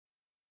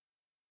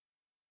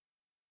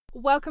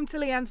Welcome to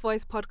Leanne's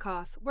Voice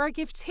podcast, where I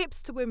give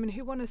tips to women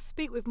who want to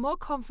speak with more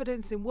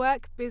confidence in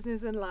work,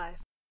 business, and life.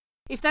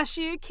 If that's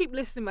you, keep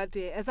listening, my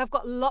dear, as I've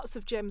got lots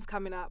of gems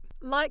coming up.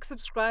 Like,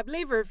 subscribe,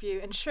 leave a review,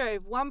 and share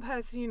it with one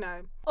person you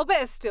know. Or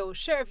better still,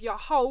 share it with your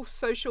whole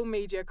social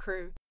media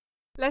crew.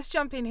 Let's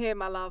jump in here,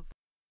 my love.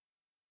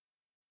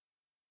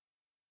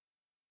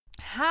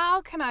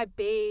 How can I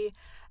be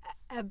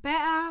a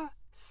better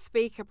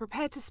speaker,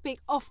 prepared to speak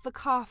off the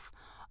cuff,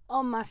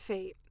 on my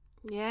feet?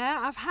 Yeah,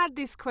 I've had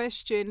this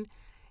question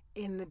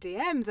in the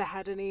DMs. I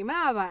had an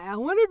email about it. I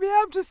want to be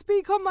able to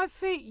speak on my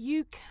feet.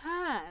 You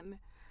can.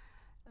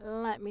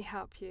 Let me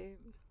help you.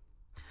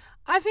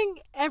 I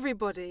think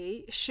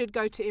everybody should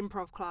go to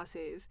improv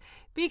classes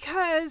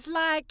because,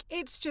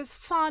 it's just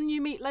fun.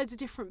 You meet loads of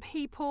different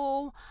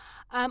people.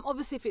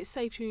 Obviously, if it's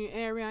safe in your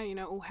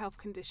area, all health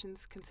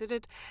conditions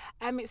considered.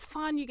 It's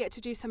fun. You get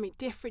to do something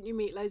different. You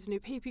meet loads of new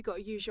people. You've got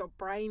to use your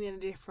brain in a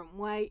different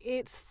way.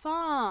 It's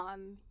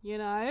fun,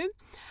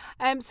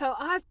 So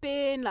I've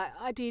been,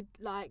 I did,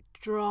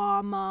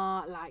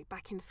 drama,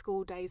 back in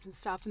school days and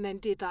stuff, and then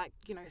did,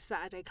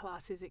 Saturday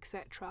classes,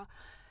 etc.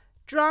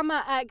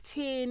 Drama,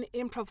 acting,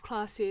 improv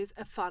classes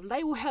are fun.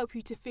 They will help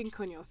you to think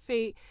on your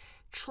feet,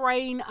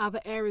 train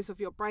other areas of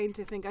your brain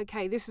to think,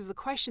 okay, this is the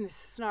question, this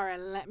is the scenario,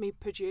 let me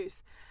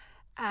produce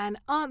an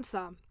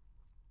answer.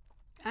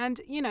 And,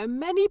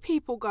 many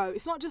people go,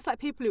 it's not just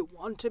people who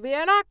want to be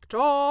an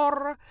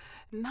actor.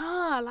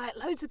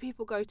 Loads of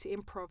people go to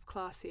improv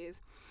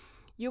classes.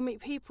 You'll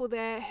meet people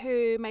there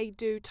who may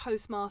do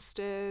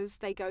Toastmasters.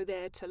 They go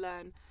there to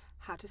learn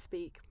how to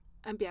speak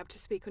and be able to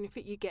speak on your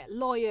feet. You get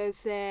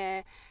lawyers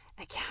there,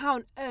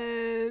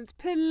 accountants,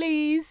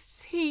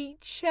 police,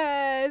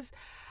 teachers,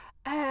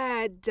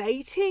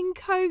 dating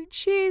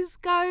coaches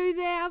go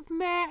there, I've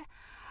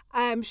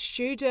met,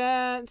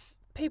 students,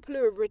 people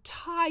who are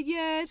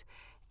retired,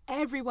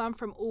 everyone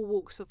from all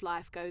walks of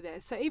life go there.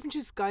 So even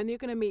just going there, you're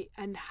going to meet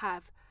and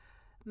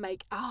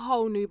make a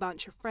whole new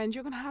bunch of friends.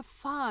 You're going to have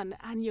fun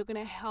and you're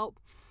going to help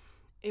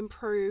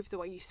improve the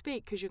way you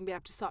speak because you're going to be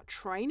able to start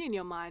training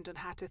your mind on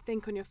how to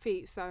think on your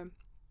feet. So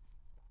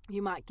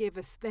you might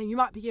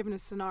be given a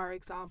scenario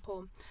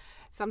example.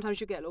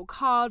 Sometimes you get a little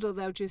card, or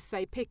they'll just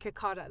say pick a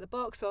card out of the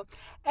box. Or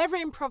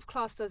every improv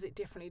class does it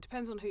differently. It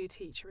depends on who your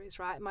teacher is,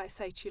 right? It might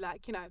say to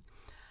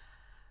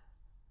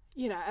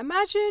you,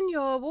 imagine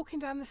you're walking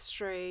down the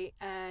street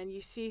and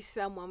you see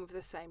someone with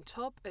the same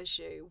top as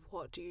you.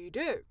 What do?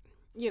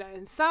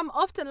 And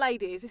often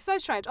ladies, it's so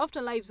strange,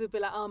 often ladies will be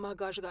like, oh my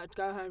gosh, I got to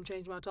go home,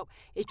 change my top.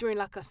 If you're in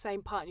a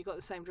same part and you've got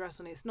the same dress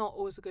on, it's not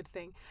always a good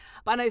thing.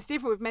 But I know it's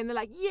different with men. They're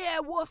like, yeah,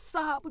 what's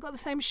up? We got the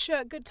same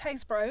shirt, good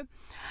taste, bro.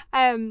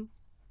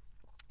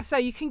 So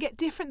you can get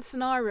different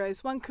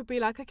scenarios. One could be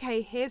like,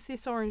 okay, here's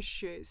this orange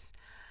juice.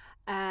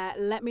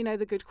 Let me know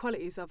the good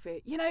qualities of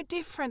it.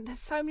 Different. There's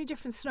so many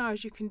different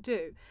scenarios you can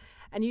do.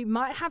 And you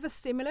might have a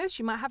stimulus.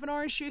 You might have an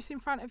orange juice in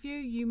front of you.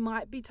 You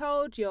might be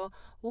told you're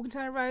walking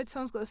down the road,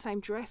 someone's got the same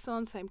dress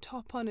on, same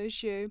top on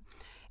as you.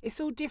 It's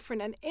all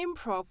different. And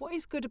improv, what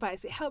is good about it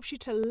is it helps you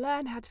to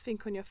learn how to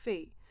think on your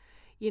feet.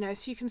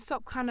 So you can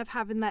stop kind of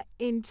having that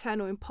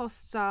internal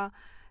imposter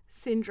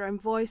syndrome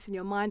voice in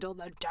your mind, or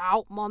the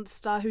doubt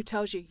monster who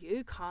tells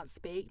you can't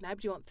speak,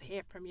 nobody wants to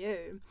hear from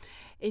you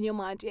in your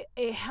mind.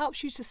 It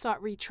helps you to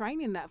start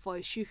retraining that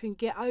voice. You can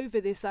get over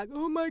this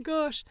oh my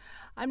gosh,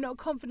 I'm not a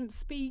confident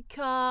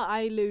speaker,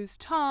 I lose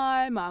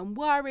time, I'm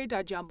worried,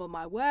 I jumble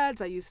my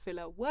words, I use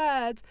filler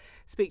words,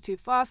 speak too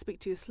fast,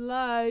 speak too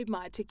slow,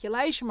 my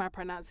articulation, my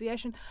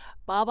pronunciation,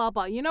 blah blah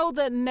blah.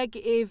 The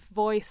negative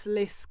voice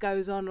list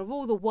goes on of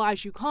all the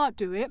whys you can't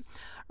do it,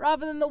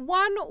 rather than the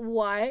one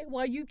why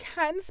you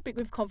can speak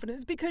with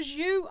confidence, because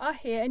you are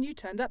here and you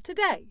turned up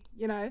today.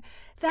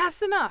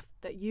 That's enough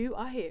that you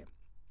are here.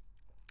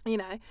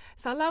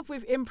 So I love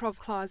with improv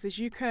classes,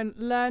 you can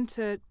learn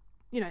to,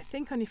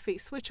 think on your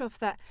feet, switch off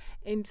that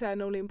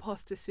internal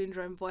imposter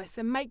syndrome voice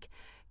and make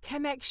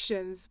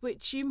connections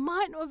which you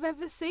might not have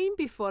ever seen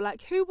before.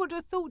 Who would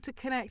have thought to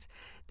connect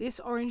this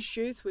orange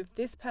juice with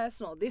this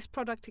person or this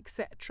product,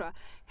 etc.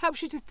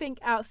 Helps you to think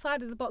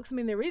outside of the box.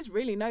 There is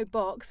really no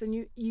box,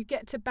 and you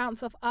get to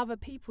bounce off other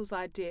people's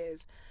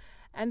ideas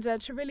and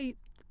to really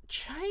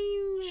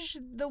change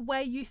the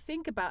way you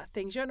think about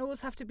things. You don't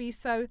always have to be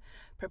so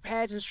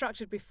prepared and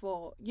structured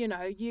before.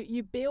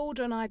 You build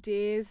on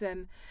ideas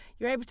and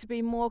you're able to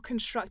be more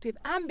constructive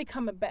and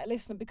become a better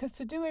listener, because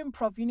to do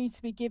improv you need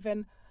to be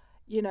given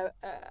a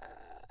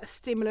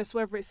stimulus,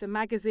 whether it's a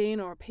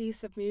magazine or a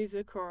piece of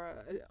music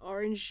or an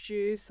orange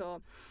juice, or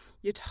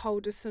you're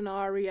told a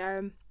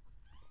scenario.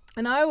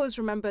 And I always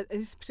remember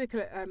this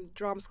particular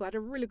drama school, I had a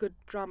really good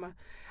drama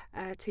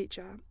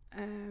teacher,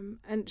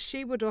 and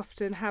she would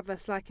often have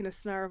us in a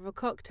scenario of a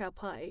cocktail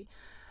party,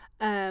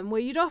 where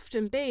you'd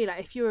often be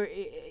if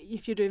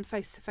you're doing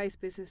face-to-face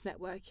business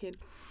networking,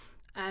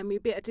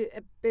 you'd be at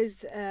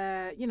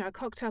a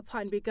cocktail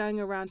party and be going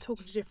around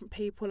talking to different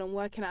people and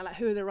working out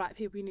who are the right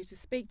people you need to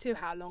speak to,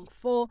 how long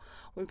for,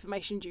 what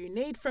information do you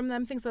need from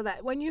them, things like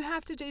that. When you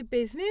have to do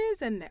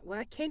business and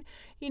networking,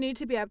 you need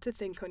to be able to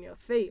think on your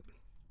feet.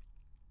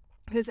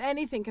 because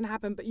anything can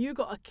happen, but you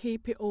got to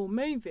keep it all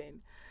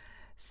moving.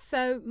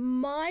 So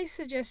my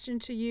suggestion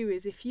to you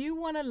is, if you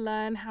want to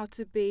learn how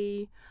to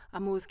be,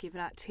 I'm always giving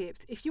out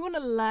tips, if you want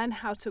to learn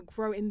how to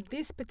grow in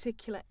this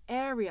particular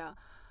area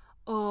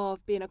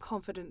of being a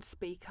confident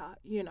speaker,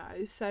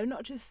 so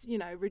not just,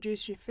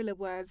 reduce your filler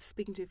words,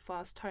 speaking too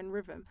fast, tone,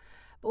 rhythm,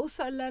 but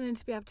also learning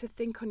to be able to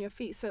think on your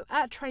feet. So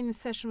at a training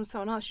session, when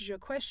someone asks you a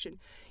question,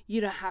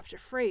 you don't have to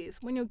freeze.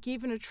 When you're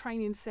given a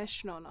training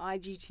session on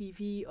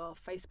IGTV or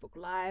Facebook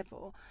Live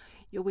or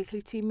your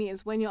weekly team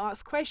meetings, when you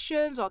ask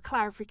questions or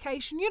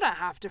clarification, you don't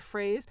have to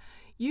freeze.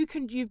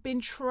 You've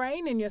been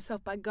training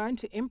yourself by going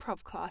to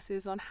improv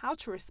classes on how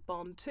to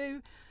respond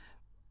to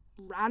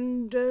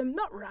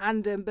not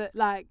random, but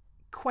like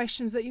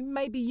questions that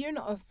maybe you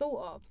not have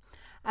thought of.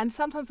 And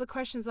sometimes the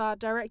questions are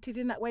directed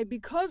in that way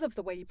because of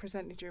the way you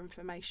presented your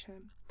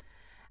information.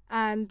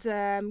 And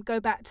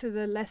go back to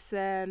the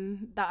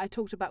lesson that I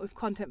talked about with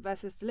content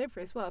versus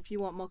delivery as well, if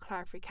you want more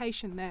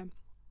clarification there.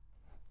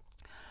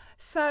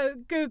 So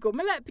Google,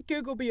 let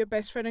Google be your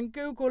best friend, and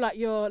Google like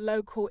your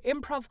local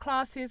improv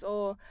classes,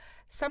 or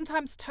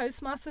sometimes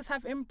Toastmasters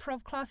have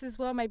improv classes as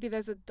well. Maybe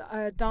there's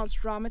a dance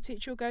drama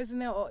teacher who goes in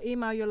there, or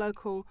email your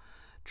local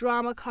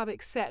drama club,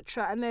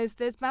 etc. And there's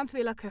bound to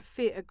be like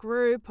a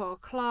group or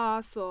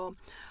class or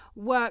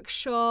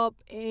workshop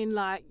in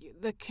like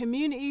the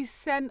community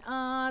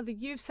centre, the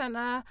youth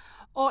centre,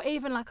 or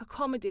even like a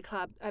comedy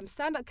club.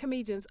 Stand-up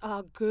comedians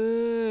are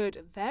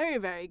good, very,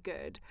 very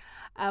good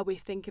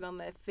with thinking on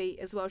their feet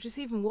as well. Just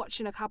even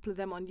watching a couple of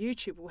them on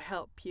YouTube will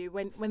help you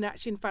when they're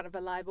actually in front of a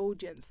live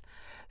audience.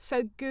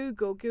 So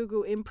Google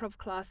improv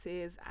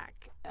classes,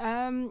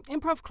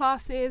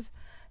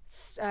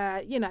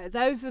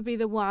 those would be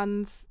the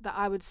ones that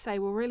I would say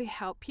will really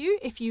help you.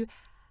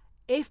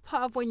 If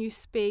part of when you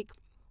speak,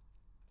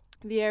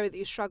 the area that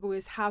you struggle with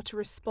is how to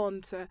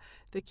respond to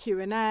the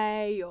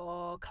Q&A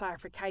or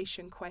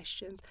clarification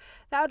questions,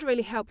 that would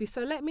really help you.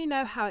 So let me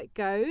know how it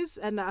goes,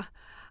 and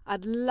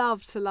I'd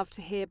love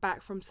to hear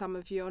back from some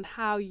of you on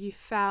how you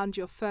found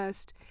your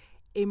first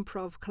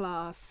improv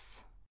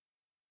class.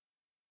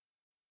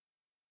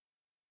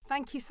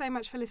 Thank you so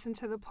much for listening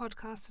to the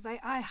podcast today.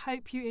 I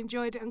hope you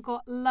enjoyed it and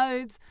got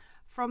loads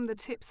from the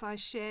tips I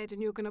shared,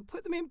 and you're going to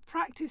put them in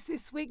practice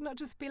this week, not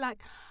just be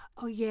like,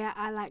 oh yeah,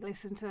 I like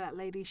listening to that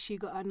lady, she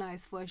got a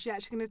nice voice. You're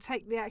actually going to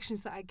take the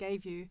actions that I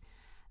gave you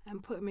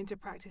and put them into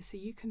practice so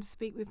you can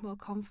speak with more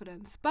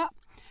confidence. But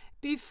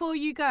before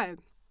you go,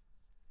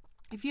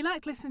 if you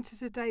like listening to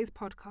today's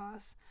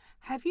podcast,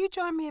 have you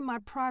joined me in my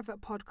private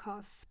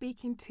podcast,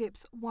 Speaking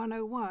Tips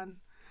 101?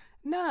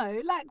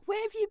 No,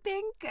 where have you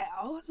been,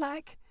 girl?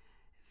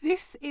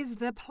 This is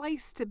the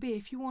place to be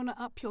if you want to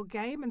up your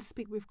game and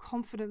speak with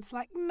confidence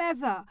like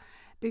never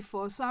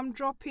before. So I'm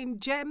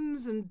dropping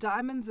gems and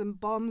diamonds and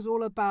bombs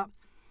all about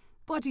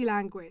body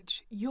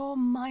language, your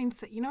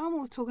mindset. I'm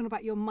always talking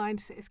about your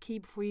mindset is key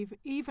before you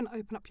even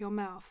open up your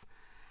mouth.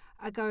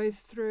 I go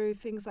through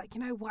things like,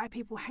 why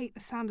people hate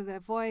the sound of their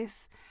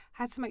voice,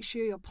 how to make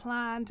sure you're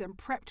planned and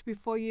prepped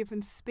before you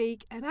even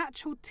speak, and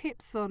actual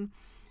tips on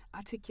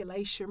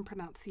articulation,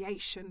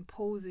 pronunciation,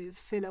 pauses,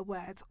 filler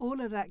words,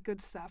 all of that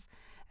good stuff.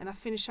 And I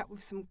finish up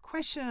with some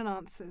question and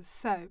answers.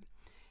 So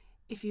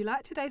if you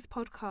like today's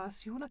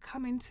podcast, you want to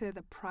come into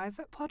the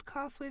private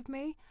podcast with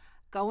me,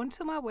 go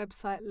onto my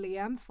website,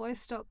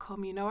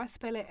 leannesvoice.com. I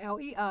spell it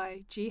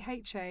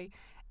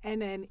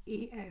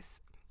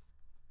LEIGHANNES,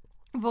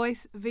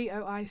 voice,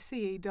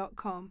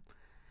 VOICE.com,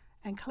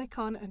 and click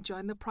on and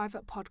join the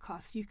private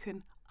podcast. You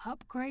can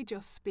upgrade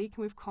your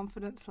speaking with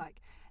confidence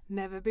like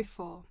never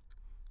before.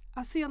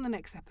 I'll see you on the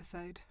next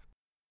episode.